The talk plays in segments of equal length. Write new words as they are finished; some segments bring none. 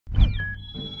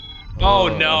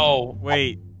Oh no!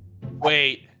 Wait.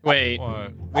 Wait.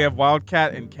 What? We have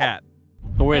Wildcat and Cat.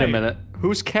 Oh, wait a minute.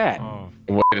 Who's Cat? Oh.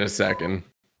 Wait a second.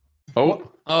 Oh,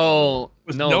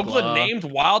 Was Nogla. Nogla named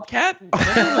Wildcat?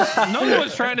 Nogla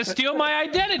was trying to steal my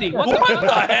identity. What What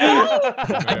the hell?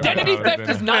 Identity theft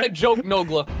is not a joke,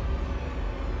 Nogla.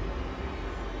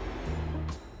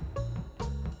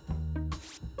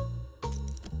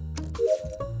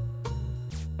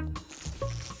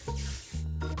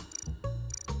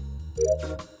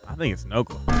 I think it's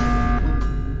Nogla.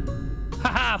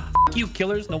 Haha, f you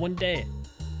killers, no one dead.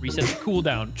 Reset the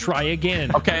cooldown, try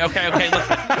again. Okay, listen.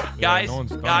 Guys, no one's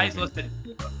done guys, anything.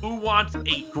 listen. Who wants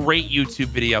a great YouTube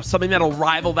video? Something that'll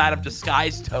rival that of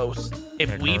Disguised Toast.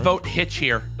 If we vote Hitch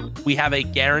here, we have a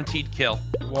guaranteed kill.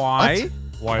 Why?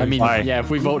 Why? I mean, yeah, if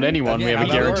we vote anyone, we have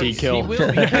a guaranteed kill. He will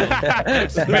be killed.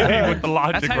 Smitty with the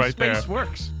logic That's how right there. space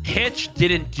works. Hitch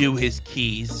didn't do his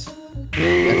keys.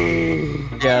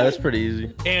 Yeah, that's pretty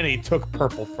easy. And he took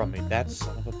purple from me. That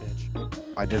son of a bitch.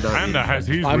 I did not. Panda has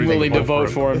his I'm reason willing to vote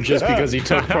for him just because he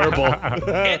took purple.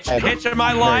 Hitch, am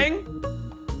I lying?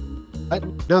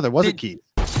 No, there was a key.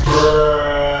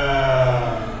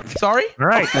 Sorry?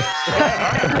 Right.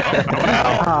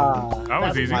 That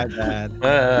was easy. My bad.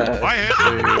 Why hit?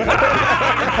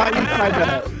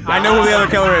 I know who the other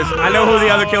killer is. I know who the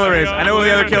other killer is. I know who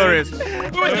the other killer is.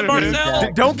 Who is it,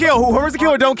 Marcel? Don't kill. Whoever's the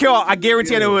killer, don't kill. I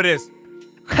guarantee I know who it is.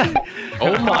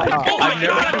 Oh my god. I've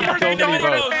never seen so many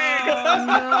votes.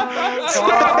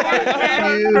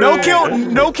 No kill.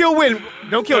 No kill win.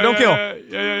 Don't kill. Don't kill.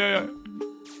 Yeah.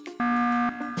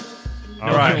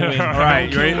 All right.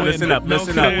 You ready? Listen up.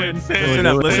 Listen up. Listen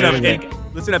up.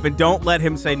 Listen up, and don't let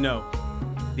him say no.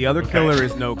 The other killer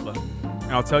is Nogla,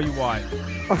 and I'll tell you why.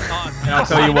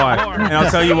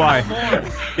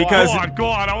 Because go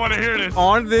on. I want to hear this.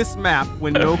 on this map,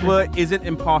 when Nogla isn't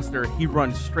imposter, he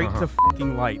runs straight to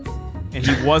fucking lights, and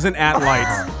he wasn't at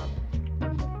lights.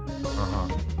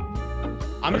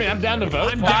 I mean, I'm down to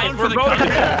vote. I'm down for the voting.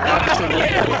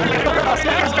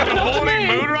 Voting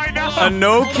mood right now. A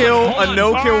no kill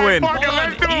win. Fuck it,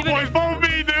 let's do it, boys. Vote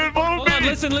me, dude. Vote me.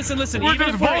 Listen. We're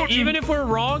just voting. Even if we're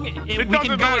wrong, we can doesn't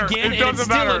go matter. again, It and it's doesn't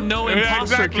still matter. a no Yeah, imposter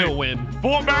exactly. kill win.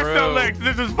 Vote Marcel next.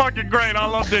 This is fucking great. I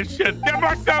love this shit. Get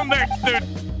Marcel next, dude.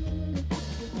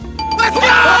 Let's go!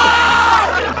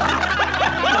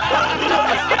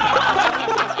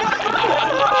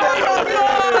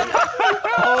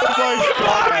 Oh,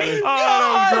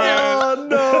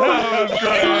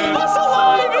 It's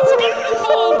alive! It's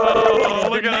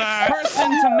beautiful! look at that. Person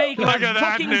to make a Look at that,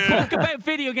 fucking dude. book about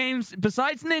video games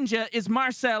besides Ninja is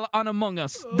Marcel on Among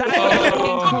Us. That's incredible.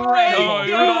 Oh,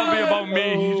 it would all be about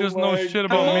me. He just knows shit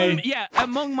about me. Yeah,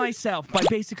 Among Myself by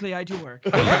BasicallyIDoWrk.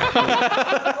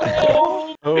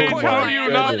 Hey, how do you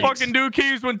not fucking do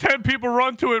keys when 10 people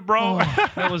run to it, bro?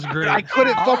 That was great. I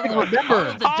couldn't fucking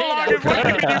remember. The data. You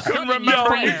couldn't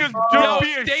remember. You just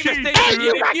be a sheep.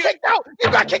 You got kicked out.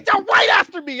 You got kicked out right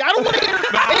after me. I don't want to hear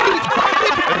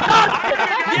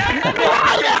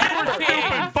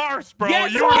Stupid farce, bro.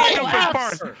 Yes, You were King. stupid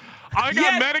farce. I got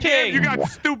Yes, metagame. King. You got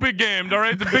stupid gamed. All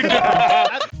right, it's a big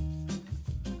difference.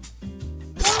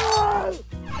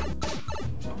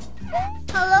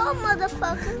 Hello,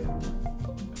 motherfucker.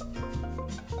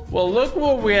 Well, look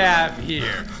what we have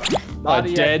here.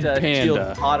 Body dead at, shield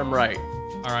panda. bottom right.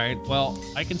 All right, well,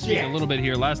 I can speak a little bit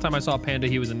here. Last time I saw Panda,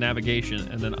 he was in navigation,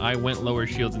 and then I went lower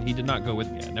shields, and he did not go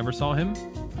with me. I never saw him,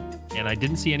 and I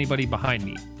didn't see anybody behind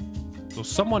me. So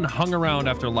someone hung around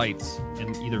after lights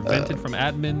and either vented from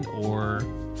admin or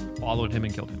followed him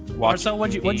and killed him. Marcel,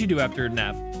 what'd you do after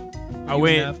nav? I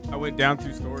went down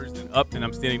 2 stories, then up, and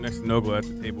I'm standing next to Nogla at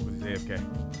the table because he's AFK.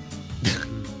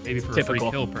 Maybe for a Typical.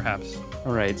 free kill, perhaps.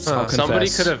 All right, so I'll Somebody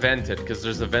confess. could have vented because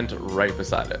there's a vent right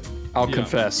beside it. I'll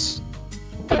confess.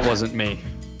 It wasn't me.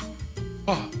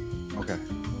 Okay.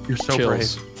 You're so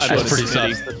Chills. brave. I voted pretty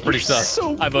Smitty. sus. That's pretty sus.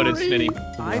 I voted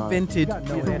Smitty. I vented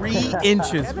 3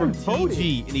 inches from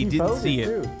TG, and he didn't see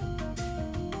it.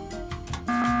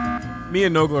 Me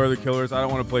and Nogla are the killers. I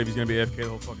don't want to play if he's going to be AFK the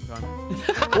whole fucking time.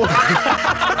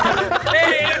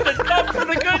 Hey, it's the stuff for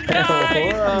the good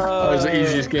guys. That was the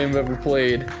easiest game I've ever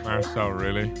played. Marcel,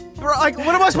 really? Bro, like, what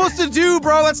am I supposed to do,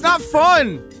 bro? That's not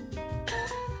fun.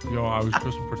 Yo, I was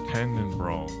just pretending,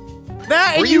 bro.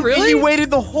 That and Were you really? You waited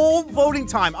the whole voting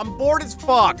time. I'm bored as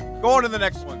fuck. Go on to the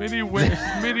next one.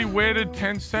 Smitty waited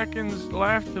 10 seconds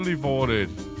left till he voted.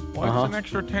 What's an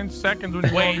extra 10 seconds when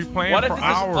you want to be playing what if for this is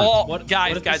hours? all...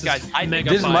 Guys. I think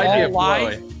This might be a all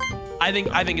lie. ploy. I think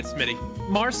it's Smitty.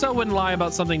 Marcel wouldn't lie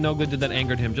about something no good did that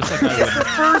angered him, just like I would.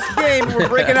 First game, we're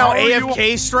breaking out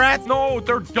AFK strats. No,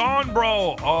 they're done,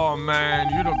 bro. Oh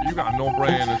man, you got no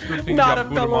brain. It's good thing you got to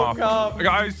boot them off.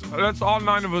 Guys, let's all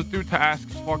 9 of us do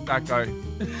tasks. Fuck that guy.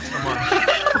 Come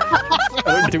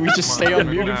on. Do we just stay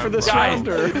unmuted for this round?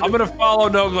 Or? I'm gonna follow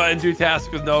Nogla and do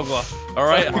tasks with Nogla. All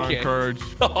right. Come on, Courage.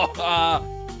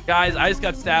 Guys, I just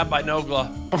got stabbed by Nogla.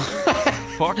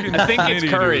 Fucking I think it's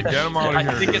Courage. Get him out of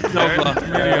here. I think it's Nogla.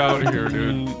 Get out of here,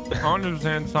 dude.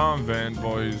 100% Tom Van,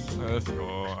 boys. Let's go.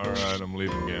 All right, I'm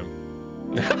leaving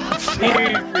game.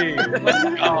 Easy. Let's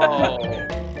go.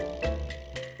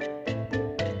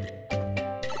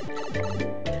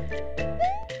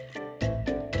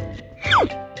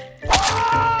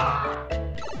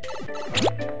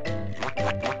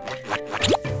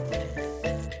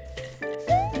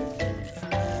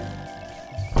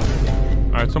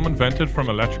 Alright, someone vented from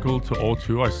electrical to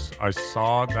O2. I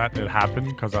saw that it happened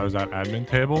because I was at admin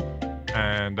table,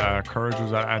 and Courage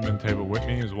was at admin table with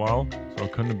me as well, so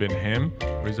it couldn't have been him.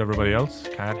 Where's everybody else?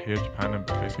 Cat, Hitch, Pan, and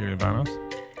basically Vanos.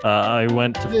 I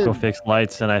went to go fix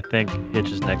lights, and I think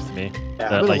Hitch is next to me.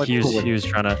 Yeah, like he was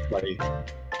trying to.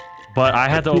 But I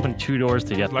had to open 2 doors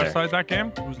to get Who's left there. side that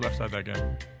game? Who's left side that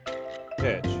game?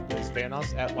 Pitch. Is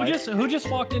Vanos at lights? Who just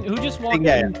walked in? Who just walked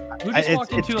in? Who just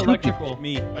walked into electrical?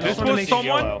 Me.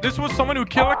 This was someone who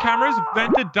killed the cameras,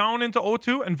 vented down into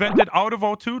O2, and vented out of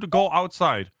O2 to go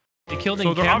outside. They killed in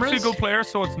So they're cameras? obviously good players.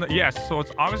 So it's not, yes. So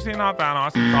it's obviously not Vanos.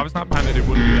 It's obviously not Panda. They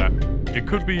wouldn't do that. It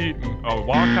could be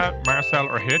Wildcat, Marcel,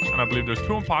 or Hitch, and I believe there's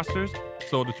 2 imposters.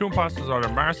 So the 2 imposters are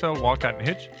Marcel, Wildcat, and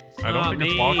Hitch. I don't think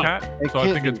it's Wildcat. So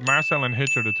I think it's Marcel and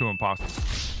Hitch are the 2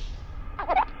 imposters.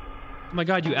 Oh my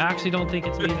god, you actually don't think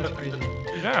it's me? That's crazy.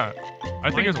 Yeah,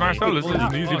 I think it's Marcel. This is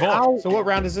an easy ball. So what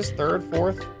round is this? 3rd,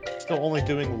 4th? Still only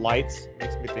doing lights.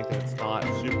 Makes me think that it's not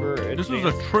super. This was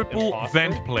a triple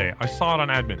vent play. I saw it on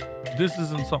admin. This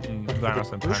isn't something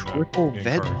Vanos and Panda. Triple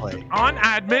vent play. On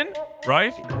admin,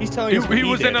 right? He's telling us he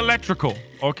was in electrical,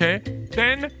 okay?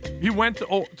 Then he went to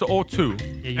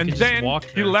O2, Yeah, and then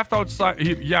he left outside.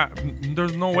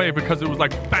 There's no way because it was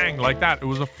like bang, like that. It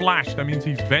was a flash. That means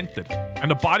he vented,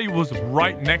 and the body was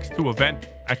right next to a vent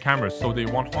at cameras. So they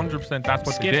 100%. That's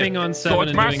what they did. Skipping on 7 so it's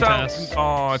and Marcel. doing tasks.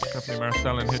 Oh, it's definitely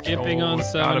Marcel and Hitch. Skipping on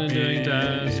 7 and doing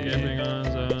tasks. Skipping on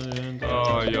 7 and doing tasks.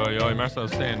 Oh, yo,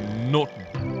 Marcel's saying nothing.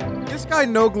 This guy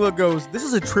Nogla goes, this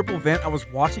is a triple vent. I was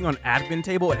watching on admin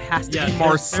table. It has to be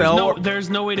Marcel. There's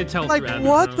no way to tell. Like,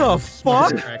 what the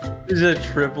fuck? This is a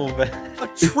triple vent. A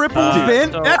triple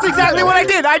vent? That's exactly what I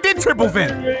did. I did triple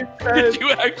vent. Did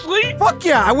you actually? Fuck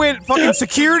yeah. I went fucking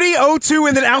security, O2,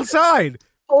 and then outside.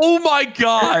 Oh my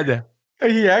god.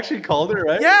 He actually called it,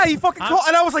 right? Yeah, he fucking called.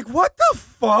 And I was like, what the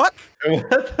fuck? What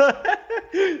the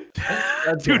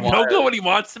Dude, Nogla, when he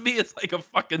wants to be, it's like a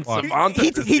fucking savant.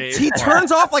 He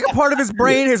turns off like a part of his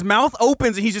brain. His mouth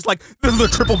opens, and he's just like, this is a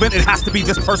triple vent. It has to be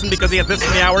this person because he has this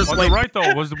many hours. Was it right,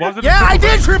 though? Was it yeah, I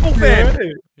did triple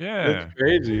vent. Yeah. That's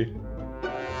crazy.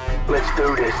 Let's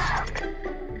do this.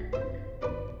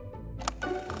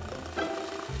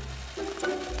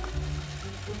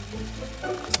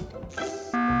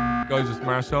 Guys, it's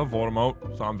Marcel. Vote him out.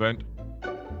 It's on vent.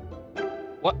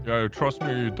 What? Yeah, trust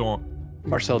me or you don't.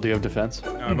 Marcel, do you have defense?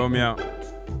 No, vote me out.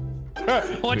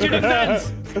 What's your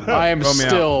defense? I am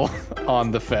still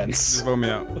on the fence. Just vote me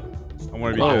out. I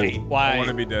want to be dead. Why? I want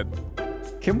to be dead.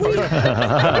 Can we?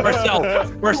 Marcel,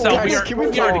 Guys, can we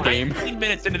play the game? 15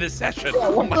 minutes into this session.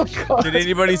 Oh my god. Did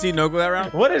anybody see Nogla that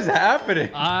round? What is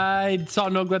happening? I saw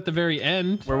Nogla at the very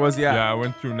end. Where was he at? Yeah, I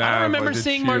went through Nav. I don't remember did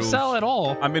seeing shields. Marcel at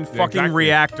all. I'm in fucking exactly.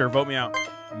 reactor. Vote me out.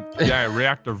 Yeah,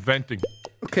 reactor venting.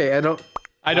 Okay, I don't.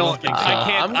 I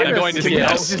can't. I'm going to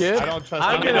skip. skip. I don't trust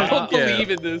I'm him. gonna don't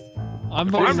believe in this.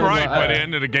 I'm I'm right by the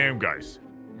end of the game, guys.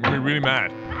 I'm gonna be really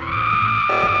mad.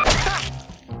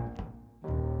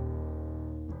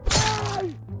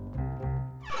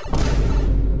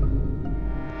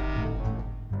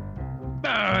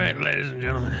 All right, ladies and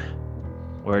gentlemen.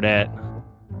 Where that?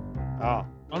 Oh.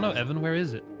 Oh no, Evan, where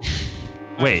is it?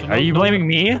 Wait, are you blaming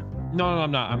me? No,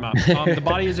 I'm not. The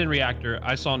body is in reactor.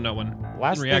 I saw no one.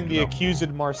 Last in thing reactor, the though.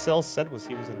 accused Marcel said was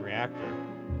he was in reactor.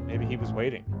 Maybe he was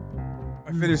waiting.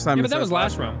 I finished Yeah, Simon but that Says was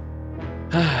last round.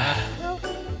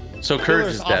 So Courage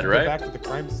Killers is often dead, go right? Back to the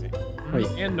crime scene.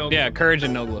 And Nogla. Yeah, Courage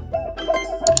and Nogla.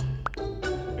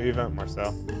 Who you vote,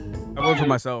 Marcel? I vote for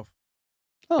myself.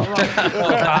 Oh,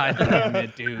 God damn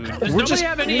it, dude. Does nobody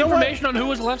have any information on who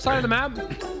was left side of the map?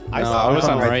 I was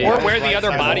on right. Or where the other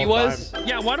body was?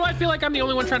 Yeah, why do I feel like I'm the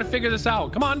only one trying to figure this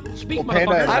out? Come on, speak,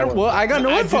 motherfucker. I got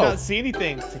no info. I do not see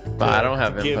anything. I don't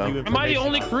have info. Am I the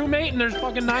only crewmate and there's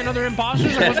fucking 9 other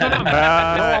imposters? Or what's going on? No,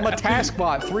 I'm a task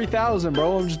bot. 3,000,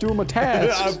 bro. I'm just doing my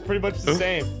tasks. I'm pretty much the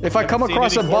same. If I come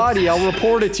across a body, I'll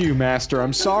report it to you, Master.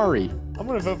 I'm sorry. I'm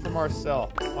gonna vote for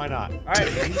Marcel. Why not? All right.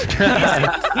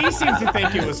 He seems to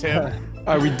think it was him.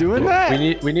 Are we doing that?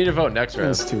 We need to vote next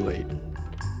round. It's too late.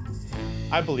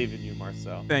 I believe in you,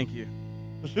 Marcel. Thank you.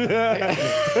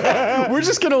 We're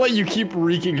just gonna let you keep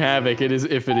wreaking havoc.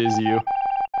 If it is you.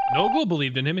 Nogel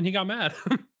believed in him and he got mad.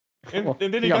 and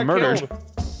then he got murdered. Killed.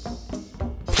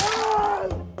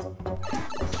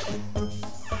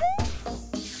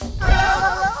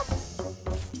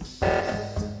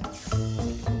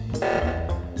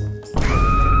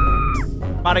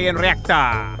 Body and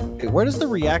reactor. Hey, where does the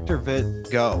reactor vent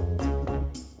go?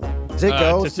 Does it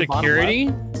go to security,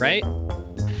 right?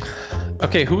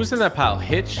 Okay, who was in that pile?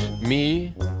 Hitch,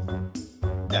 me.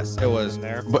 Yes, it was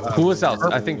there. But who was else?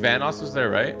 I think Vanos was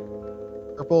there, right?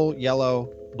 Purple,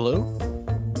 yellow, blue.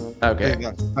 Okay,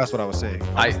 that's what I was saying.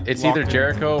 It's either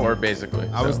Jericho or basically.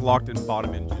 I was locked in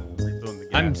bottom engine, refilling the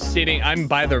gas. I'm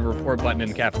by the report button in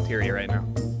the cafeteria right now.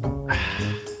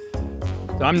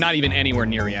 So I'm not even anywhere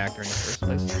near reactor in the first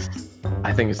place.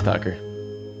 I think it's Tucker.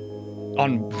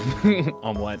 On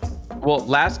on what? Well,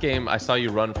 last game I saw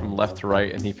you run from left to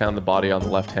right, and he found the body on the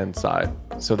left-hand side.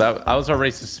 So that I was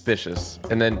already suspicious.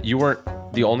 And then you weren't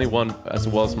the only one, as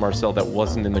well as Marcel, that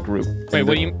wasn't in the group. Wait,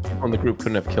 what do you? On the group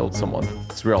couldn't have killed someone,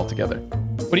 because we were all together.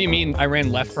 What do you mean? I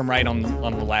ran left from right on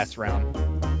the last round.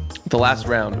 The last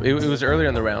round, it was earlier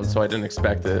in the round, so I didn't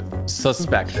suspect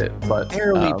it, but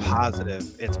fairly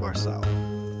positive it's Marcel.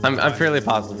 I'm fairly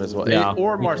positive as well. Yeah.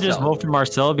 Or You Marcel. just vote for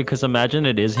Marcel because imagine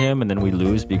it is him and then we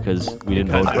lose because we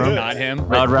didn't vote for him. Not him.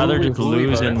 I'd rather just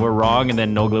lose and we're wrong and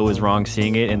then Nogla was wrong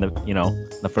seeing it in the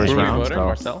the first round.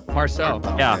 So. Marcel?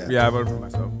 Yeah. Yeah, I voted for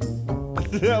myself.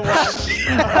 He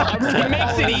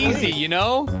makes it easy, you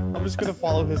know? I'm just gonna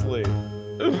follow his lead.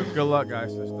 Good luck,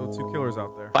 guys. There's still 2 killers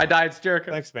out there. If I die, it's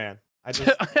Jericho. Thanks, man. I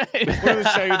just wanted to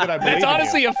show you that I believe It's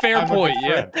honestly in you. a fair I'm point,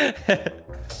 good yeah. friend.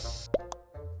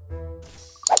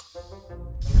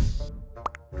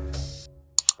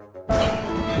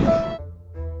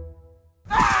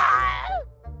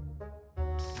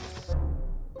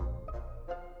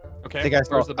 Okay, I think I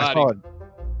where's saw, the I body? saw it.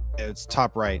 It's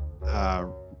top right. I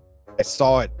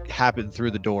saw it happen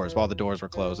through the doors while the doors were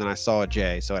closed, and I saw a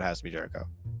J, so it has to be Jericho.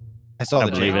 I saw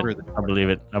the J through the door. I believe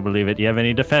it. I believe it. You have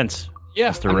any defense? Yeah,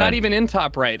 Mr. I'm Red? not even in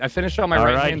top right. I finished on my All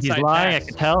right right, hand he's side. lying.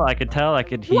 pass. I could tell.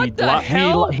 What the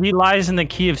hell? He lies in the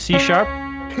key of C sharp.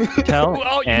 Tell.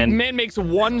 Oh, and man makes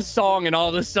one song and all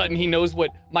of a sudden he knows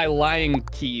what my lying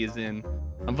key is in.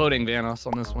 I'm voting Vanos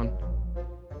on this one.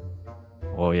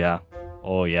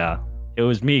 oh yeah, it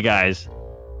was me, guys.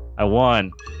 I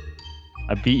won.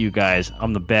 I beat you guys.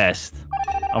 I'm the best.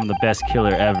 I'm the best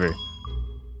killer ever.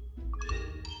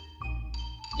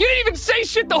 You didn't even say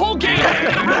shit the whole game. You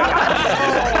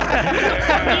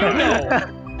know.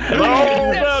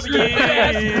 That's the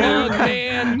best bug,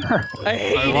 man. I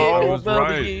hate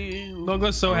it.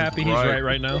 Nogla's so happy he's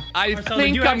right now. I Marcel, did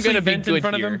think you I'm actually gonna be vent in good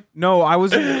front of here. him? No, I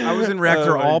was in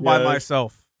reactor all by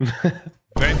myself.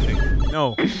 Venting.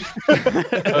 No.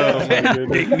 Oh my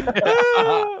goodness.